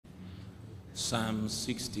Psalm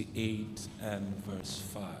 68 and verse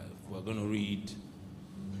 5. We're going to read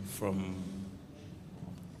from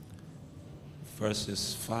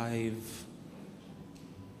verses 5.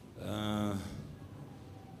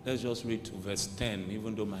 Let's just read to verse 10,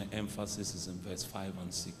 even though my emphasis is in verse 5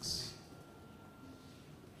 and 6.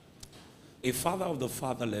 A father of the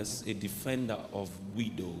fatherless, a defender of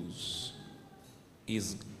widows,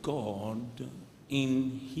 is God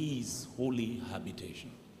in his holy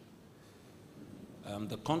habitation.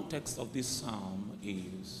 The context of this psalm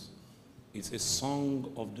is it's a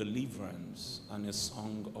song of deliverance and a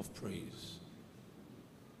song of praise.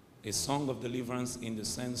 A song of deliverance in the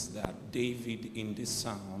sense that David in this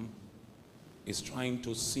psalm is trying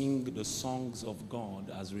to sing the songs of God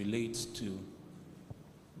as relates to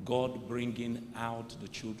God bringing out the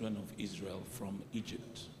children of Israel from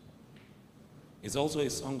Egypt. It's also a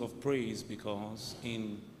song of praise because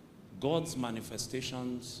in God's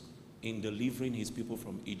manifestations in delivering his people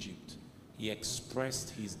from Egypt, he expressed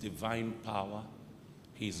his divine power,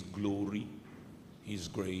 his glory, his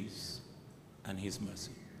grace, and his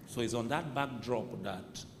mercy. So it's on that backdrop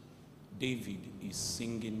that David is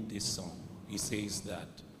singing this song. He says that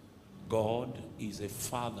God is a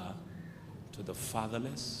father to the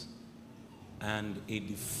fatherless and a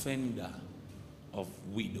defender of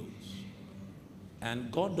widows.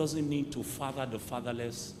 And God doesn't need to father the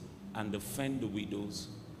fatherless and defend the widows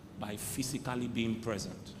by physically being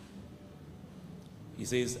present. He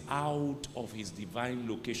says out of his divine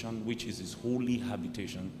location, which is his holy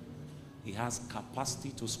habitation, he has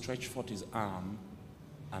capacity to stretch forth his arm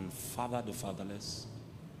and father the fatherless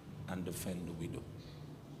and defend the widow.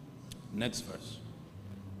 Next verse.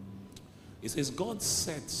 It says, God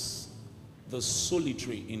sets the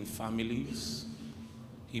solitary in families.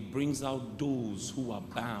 He brings out those who are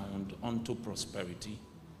bound unto prosperity,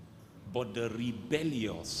 but the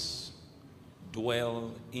rebellious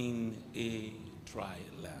dwell in a dry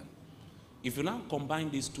land. If you now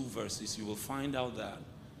combine these two verses, you will find out that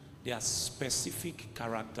there are specific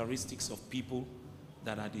characteristics of people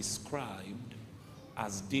that are described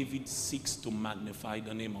as David seeks to magnify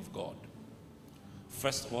the name of God.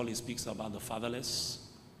 First of all, he speaks about the fatherless.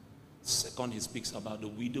 Second, he speaks about the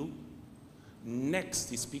widow. Next,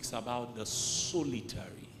 he speaks about the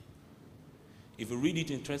solitary. If you read it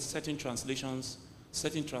in certain translations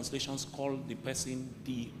call the person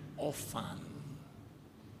the orphan.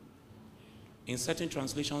 In certain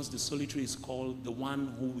translations, the solitary is called the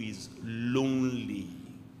one who is lonely.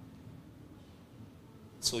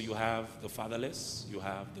 So you have the fatherless, you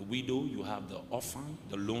have the widow, you have the orphan,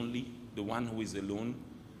 the lonely, the one who is alone.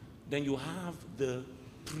 Then you have the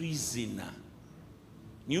prisoner.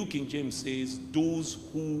 New King James says, those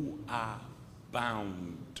who are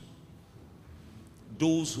bound,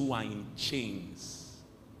 those who are in chains.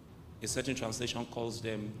 A certain translation calls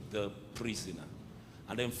them the prisoner.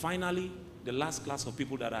 And then finally, the last class of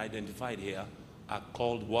people that are identified here are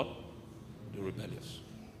called what? The rebellious.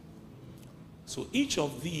 So each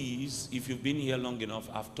of these, if you've been here long enough,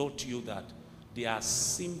 I've taught you that they are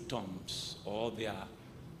symptoms or they are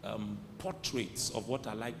portraits of what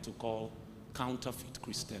I like to call counterfeit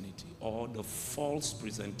Christianity, or the false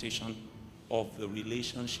presentation of the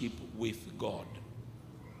relationship with God.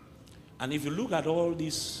 And if you look at all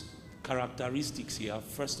these characteristics here,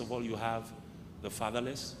 first of all, you have the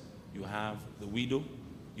fatherless, you have the widow,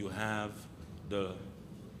 you have the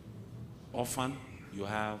orphan, you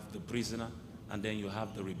have the prisoner, and then you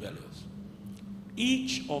have the rebellious.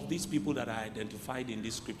 Each of these people that are identified in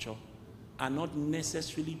this scripture are not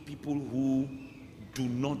necessarily people who do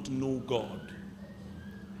not know God.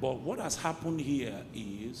 But what has happened here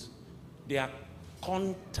is their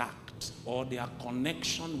contact or their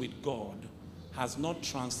connection with God has not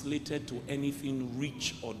translated to anything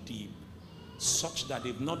rich or deep, such that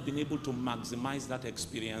they've not been able to maximize that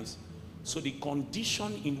experience. So the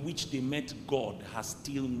condition in which they met God has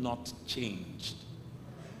still not changed.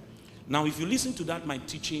 Now, if you listen to that, my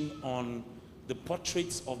teaching on the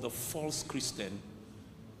portraits of the false Christian,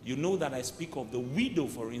 you know that I speak of the widow,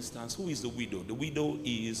 for instance. Who is the widow? The widow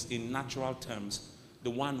is, in natural terms, the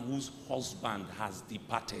one whose husband has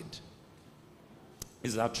departed.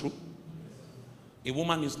 Is that true? A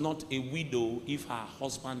woman is not a widow if her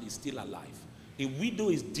husband is still alive. A widow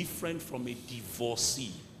is different from a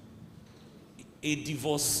divorcee. A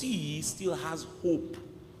divorcee still has hope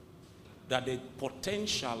that the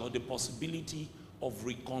potential or the possibility of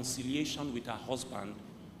reconciliation with her husband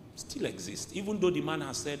still exists. Even though the man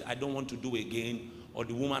has said, I don't want to do again, or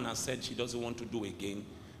the woman has said she doesn't want to do again,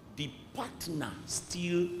 the partner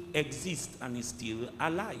still exists and is still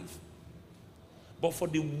alive. But for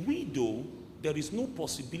the widow, there is no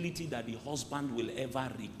possibility that the husband will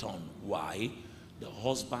ever return. Why? The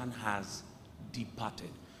husband has departed.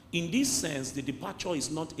 In this sense, the departure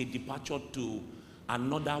is not a departure to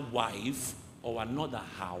another wife or another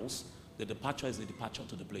house. The departure is the departure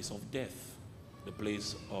to the place of death, the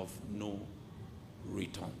place of no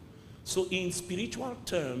return. So in spiritual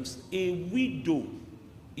terms, a widow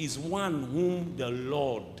is one whom the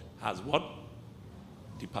Lord has what?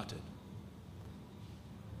 Departed.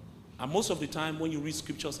 And most of the time when you read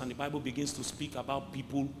scriptures and the Bible begins to speak about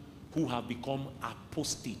people who have become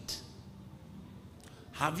apostate,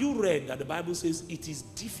 have you read that the Bible says it is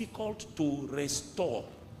difficult to restore?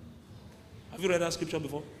 Have you read that scripture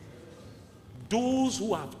before? Those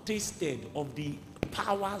who have tasted of the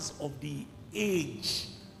powers of the age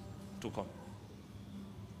to come.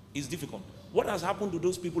 It's difficult. What has happened to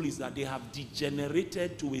those people is that they have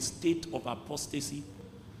degenerated to a state of apostasy,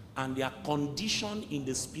 and their condition in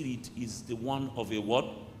the spirit is the one of a what?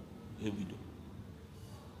 A widow.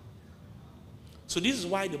 So this is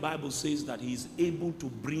why the Bible says that he is able to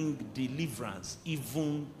bring deliverance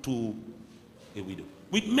even to a widow.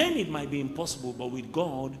 With men it might be impossible, but with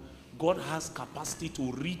God, God has capacity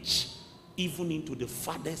to reach even into the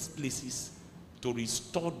farthest places to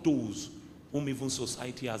restore those whom even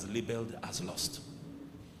society has labeled as lost.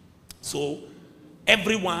 So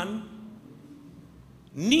everyone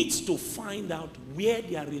needs to find out where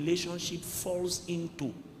their relationship falls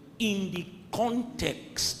into in the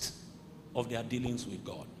context of their dealings with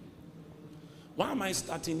God. Why am I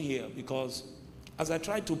starting here? Because as I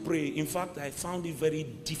tried to pray, in fact, I found it very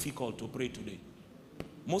difficult to pray today.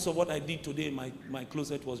 Most of what I did today in my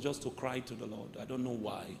closet was just to cry to the Lord. I don't know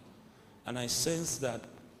why. And I sense that,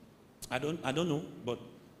 I don't know, but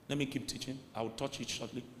let me keep teaching. I'll touch it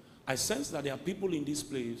shortly. I sense that there are people in this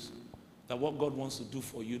place that what God wants to do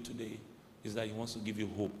for you today is that he wants to give you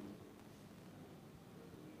hope.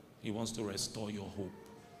 He wants to restore your hope.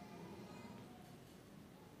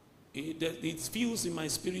 It feels in my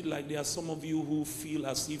spirit like there are some of you who feel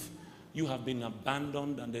as if you have been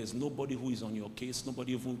abandoned and there's nobody who is on your case.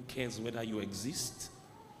 Nobody even cares whether you exist.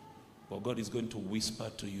 But God is going to whisper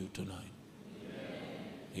to you tonight.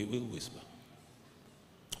 He will whisper.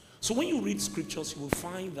 So when you read scriptures, you will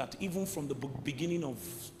find that even from the beginning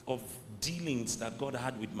of dealings that God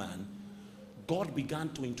had with man, God began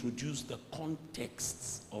to introduce the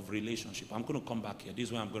contexts of relationship. I'm going to come back here. This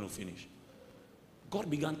is where I'm going to finish. God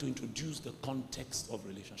began to introduce the context of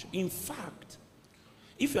relationship. In fact,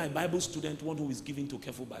 if you're a Bible student, one who is given to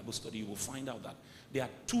careful Bible study, you will find out that there are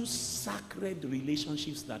two sacred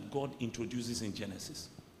relationships that God introduces in Genesis.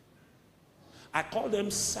 I call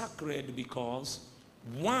them sacred because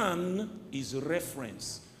one is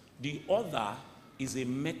reference. The other is a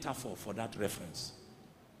metaphor for that reference.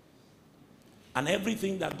 And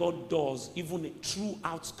everything that God does, even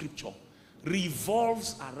throughout scripture,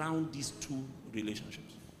 revolves around these two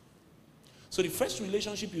relationships. So the first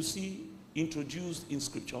relationship you see introduced in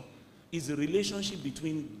scripture is the relationship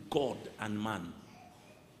between God and man.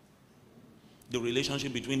 The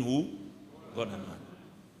relationship between who? God and man.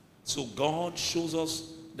 So God shows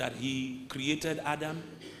us that he created Adam,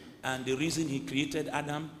 and the reason he created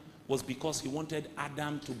Adam was because he wanted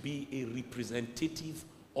Adam to be a representative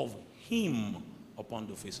of him upon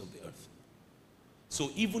the face of the earth.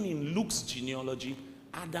 So even in Luke's genealogy,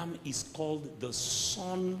 Adam is called the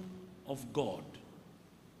Son of God.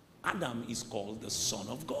 Adam is called the Son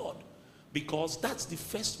of God because that's the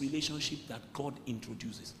first relationship that God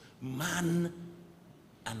introduces. Man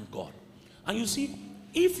and God. And you see,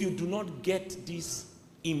 if you do not get this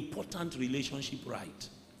important relationship right,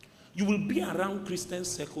 you will be around Christian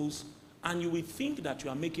circles and you will think that you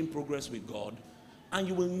are making progress with God, and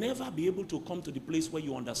you will never be able to come to the place where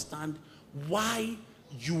you understand why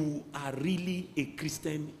you are really a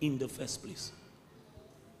Christian in the first place.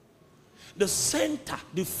 The center,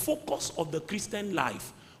 the focus of the Christian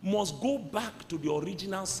life must go back to the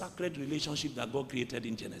original sacred relationship that God created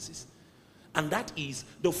in Genesis. And that is,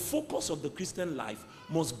 the focus of the Christian life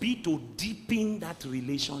must be to deepen that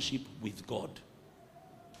relationship with God.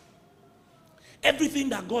 Everything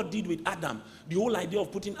that God did with Adam, the whole idea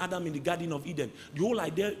of putting Adam in the Garden of Eden, the whole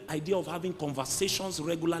idea of having conversations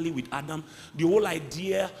regularly with Adam, the whole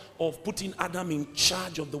idea of putting Adam in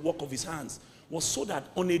charge of the work of his hands, was so that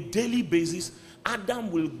on a daily basis,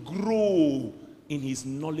 Adam will grow in his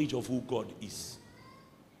knowledge of who God is.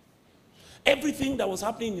 Everything that was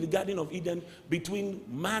happening in the Garden of Eden between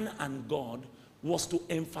man and God was to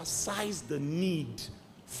emphasize the need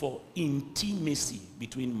for intimacy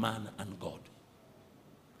between man and God.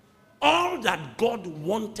 All that God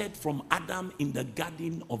wanted from Adam in the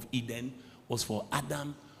Garden of Eden was for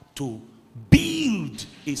Adam to build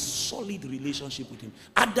a solid relationship with him.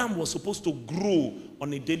 Adam was supposed to grow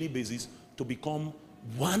on a daily basis to become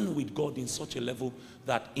one with God in such a level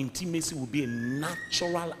that intimacy would be a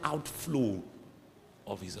natural outflow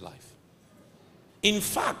of his life. In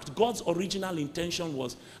fact, God's original intention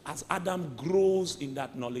was, as Adam grows in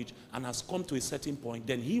that knowledge and has come to a certain point,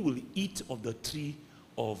 then he will eat of the tree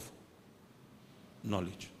of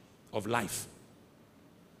knowledge, of life.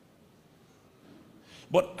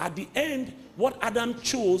 But at the end, what Adam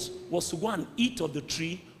chose was to go and eat of the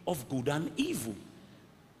tree of good and evil.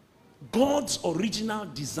 God's original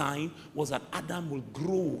design was that Adam will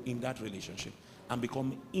grow in that relationship and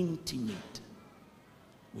become intimate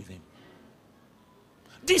with him.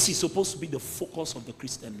 This is supposed to be the focus of the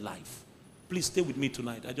Christian life. Please stay with me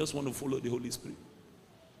tonight. I just want to follow the Holy Spirit.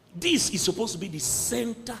 This is supposed to be the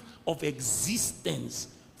center of existence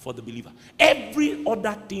for the believer. Every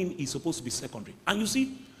other thing is supposed to be secondary. And you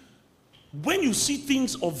see, when you see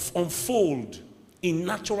things unfold in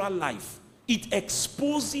natural life, it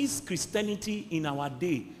exposes Christianity in our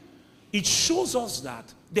day. It shows us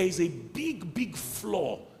that there is a big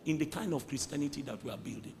flaw in the kind of Christianity that we are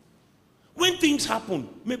building. When things happen,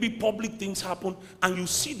 maybe public things happen, and you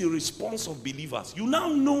see the response of believers, you now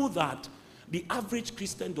know that the average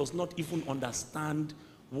Christian does not even understand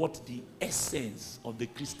what the essence of the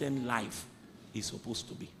Christian life is supposed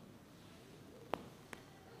to be.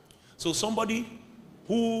 So somebody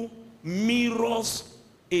who mirrors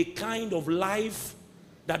a kind of life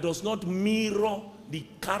that does not mirror the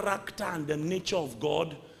character and the nature of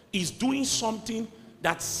God is doing something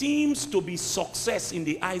that seems to be success in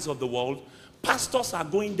the eyes of the world. Pastors are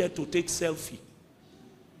going there to take selfie.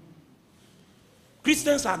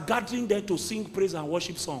 Christians are gathering there to sing praise and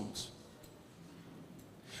worship songs.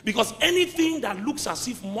 Because anything that looks as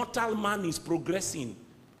if mortal man is progressing,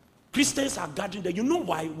 Christians are gathering there. You know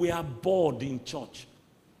why? We are bored in church.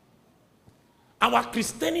 Our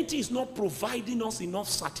Christianity is not providing us enough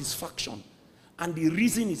satisfaction. And the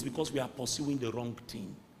reason is because we are pursuing the wrong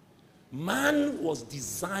thing. Man was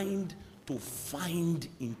designed to find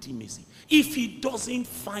intimacy. If he doesn't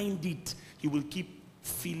find it, he will keep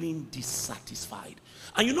feeling dissatisfied.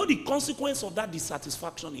 And you know the consequence of that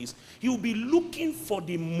dissatisfaction is he will be looking for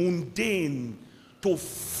the mundane to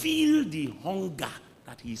feel the hunger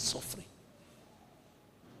that he is suffering.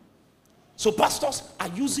 So pastors are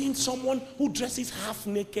using someone who dresses half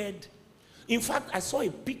naked. In fact, I saw a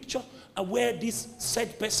picture where this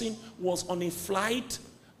said person was on a flight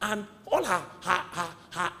and all her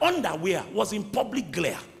underwear was in public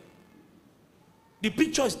glare. The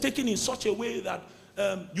picture is taken in such a way that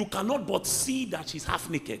you cannot but see that she's half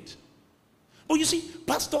naked. But you see,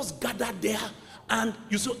 pastors gathered there, and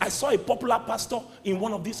I saw a popular pastor in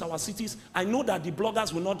one of these our cities. I know that the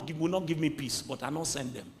bloggers will not give me peace, but I'll not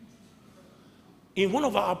send them. In one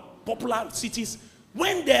of our popular cities,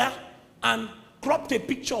 went there and cropped a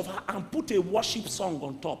picture of her and put a worship song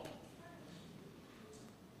on top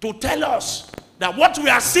to tell us that what we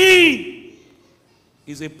are seeing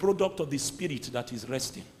is a product of the spirit that is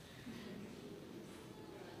resting.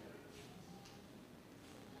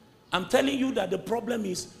 I'm telling you that the problem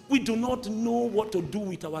is we do not know what to do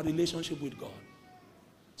with our relationship with God.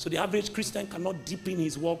 So the average Christian cannot deepen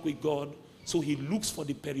his walk with God, so he looks for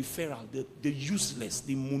the peripheral, the useless,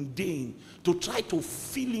 the mundane, to try to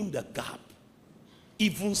fill in the gap.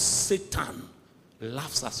 Even Satan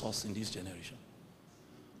laughs at us in this generation.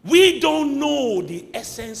 We don't know the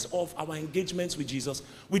essence of our engagements with Jesus.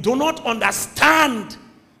 We do not understand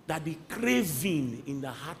that the craving in the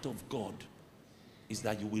heart of God is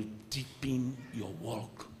that you will deepen your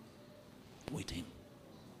walk with him.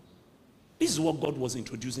 This is what God was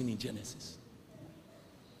introducing in Genesis.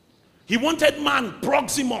 He wanted man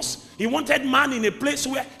proximus. He wanted man in a place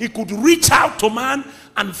where he could reach out to man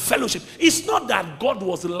and fellowship. It's not that God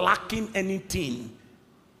was lacking anything.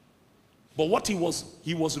 But what he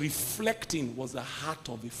was reflecting was the heart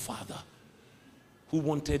of a father who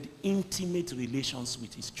wanted intimate relations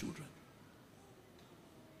with his children.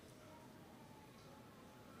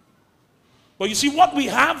 But you see, what we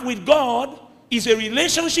have with God is a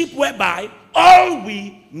relationship whereby all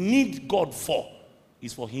we need God for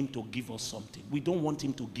is for him to give us something. We don't want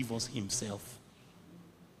him to give us himself.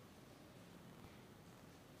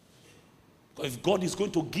 If God is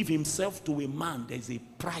going to give himself to a man, there's a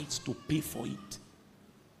price to pay for it.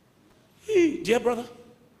 Hey, dear brother,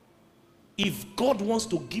 if God wants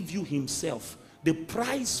to give you himself, the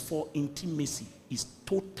price for intimacy is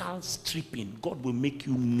total stripping. God will make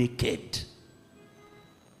you naked.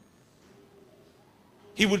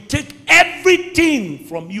 He will take everything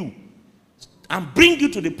from you and bring you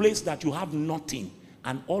to the place that you have nothing.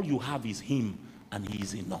 and all you have is him, and he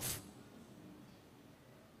is enough.